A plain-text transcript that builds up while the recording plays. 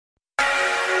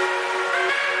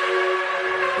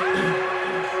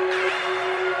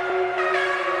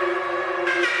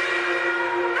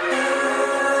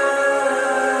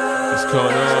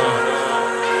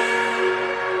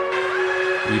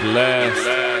last.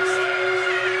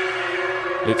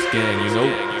 Let's gang, you know?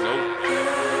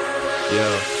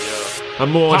 Yeah.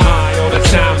 I'm on high all the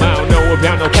time, I don't know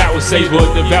about no power saver.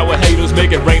 Devour haters,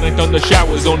 make it rain like thunder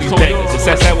showers on these bangers. It's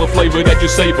that sour flavor that you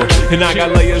savor. And I got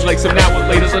layers like some hour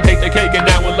later, so take the cake an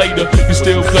hour later. You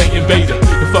still playing beta.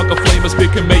 The fuck a flame, I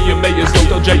spit mayors. Don't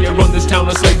tell Jay I run this town,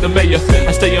 I slay the mayor.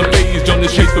 I stay unfazed on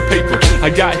this chase for paper. I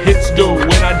got hits though,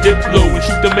 when I dip low and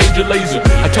shoot the major laser.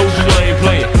 I told you I ain't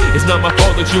playing. It's not my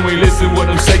fault that you ain't listen what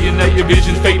I'm saying. Now your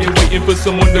vision's fading, waiting for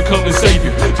someone to come and save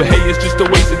you. But hey, it's just a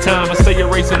waste of time. I stay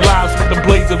erasing lives with the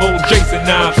blades of old Jason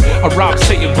knives. I robbed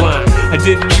Satan blind. I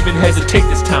didn't even hesitate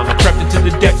this time. I crept into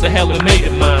the depths of hell and made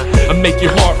it mine. I make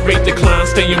your heart rate decline,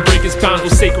 staying breaking spines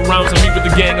with sacred rhymes. I meet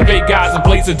with a gang of 8 guys and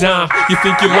blaze a dime. You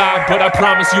think you're live, but I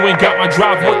promise you ain't got my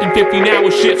drive. Working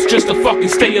 15-hour shifts just to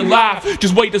fucking stay alive.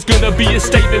 Just wait, there's gonna be a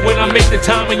statement when I make the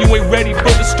time, and you ain't ready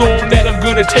for the storm that I'm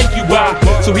gonna take you by.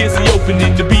 So here's the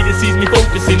opening, the beat that sees me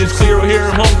focusing. It's clear here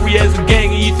I'm hungry as a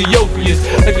gang of Ethiopians.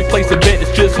 Let me place a bet,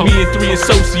 it's just me and 3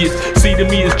 associates. See, to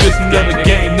me it's just another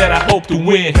game that I hope to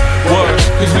win. Word,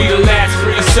 cause we the last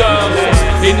free souls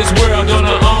in this world on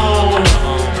our own.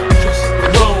 Just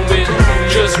roaming,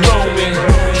 just roaming,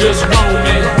 just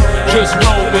roaming, just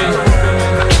roaming.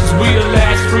 Cause we the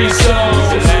last free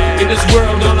souls in this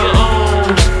world on our own.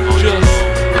 Just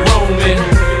roaming,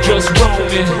 just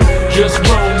roaming, just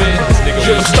roaming,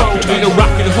 just roaming. A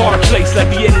rockin' hard place like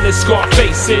the end of the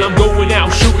Scarface. And I'm going out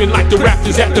shooting like the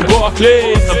Raptors at the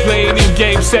Barclays. I'm playing in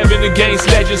game 7 against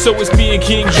legends, so it's me and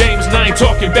King James, and I ain't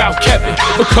talking about Kevin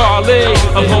or Carly.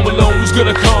 I'm home alone, who's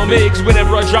gonna call me? Cause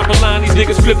whenever I drop a line, these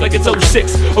niggas flip like it's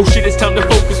 06. Oh shit, it's time to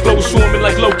focus, flow swarming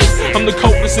like locusts. I'm the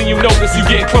coldest and you notice, you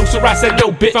getting closer, I said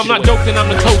no bitch. If I'm not dope then I'm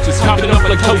the closest, popping up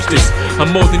like toasters. I'm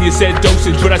more than you said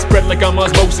dosage, but I spread like I'm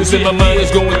osmosis. And my mind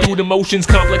is going through the motions,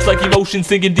 complex like emotions,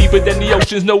 sinking deeper than the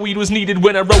oceans. No weed was needed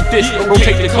when I wrote this.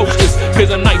 Rotate the coasters,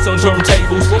 cause I'm nice on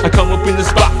turntables. I come up in the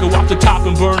spot, go off the top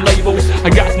and burn labels. I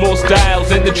got more styles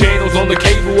than the channels on the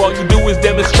cable. All you do is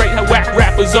demonstrate how whack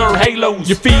rappers earn halos.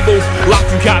 You're feeble,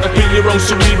 locked and caught up in your own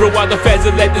cerebral, while the feds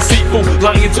are led deceitful.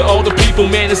 Lying to all the people,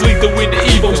 man, it's lethal in the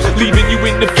evils. Leaving you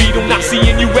in the fetal, not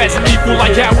seeing you as an equal.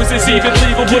 Like how is this even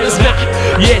legal? But it's not.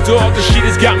 Yeah, dog, the shit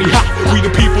has got me hot. We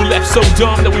the people left so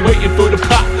dumb that we waiting for the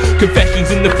pop. Confessions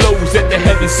in the flows that the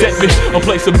heavens sent me. I'll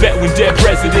place a bet when dead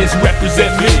presidents represent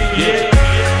me. Yeah.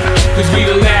 Cause we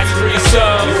the last free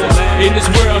souls in this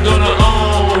world on our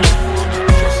own.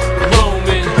 Just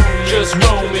roaming, just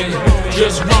roaming,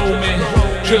 just roaming,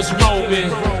 just roaming.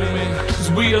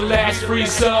 Cause we the last free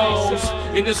souls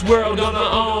in this world on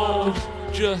our own.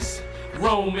 Just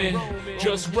roaming,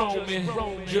 just roaming,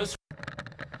 just